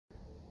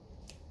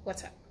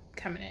What's up?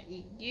 Coming at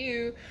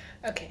you.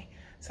 Okay,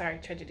 sorry,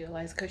 tried to do a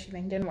Liza Koshy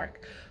thing, didn't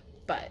work.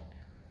 But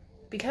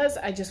because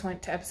I just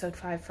went to episode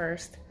 5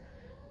 first,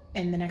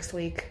 and the next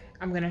week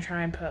I'm gonna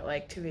try and put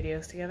like 2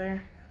 videos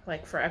together,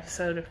 like for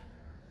episode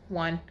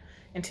 1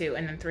 and 2,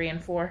 and then 3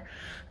 and 4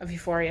 of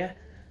Euphoria.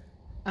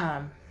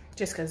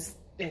 Just because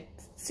it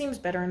seems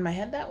better in my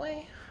head that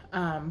way.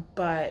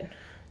 But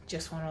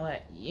just want to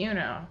let you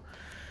know,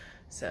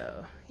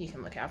 so you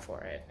can look out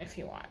for it if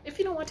you want. If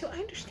you don't want to, I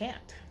understand,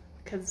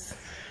 because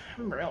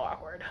I'm real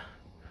awkward.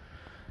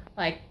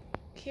 Like,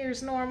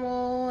 here's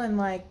normal, and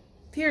like,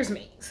 here's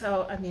me.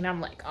 So, I mean,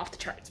 I'm like off the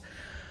charts.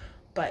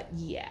 But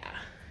yeah,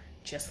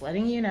 just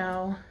letting you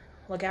know,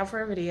 look out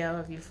for a video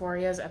of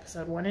Euphoria's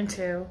episode 1 and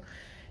 2,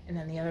 and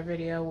then the other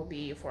video will be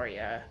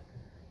Euphoria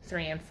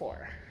 3 and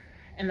 4.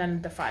 And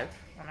then the 5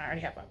 one I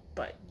already have up,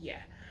 but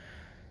yeah.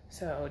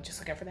 So just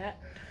look out for that.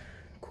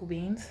 Cool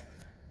beans.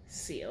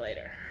 See you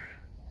later.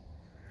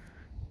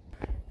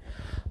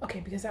 Okay,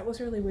 because that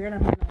was really weird, I'm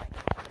gonna like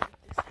put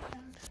this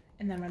hand,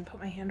 and then I'm gonna put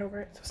my hand over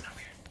it so it's not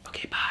weird.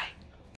 Okay, bye.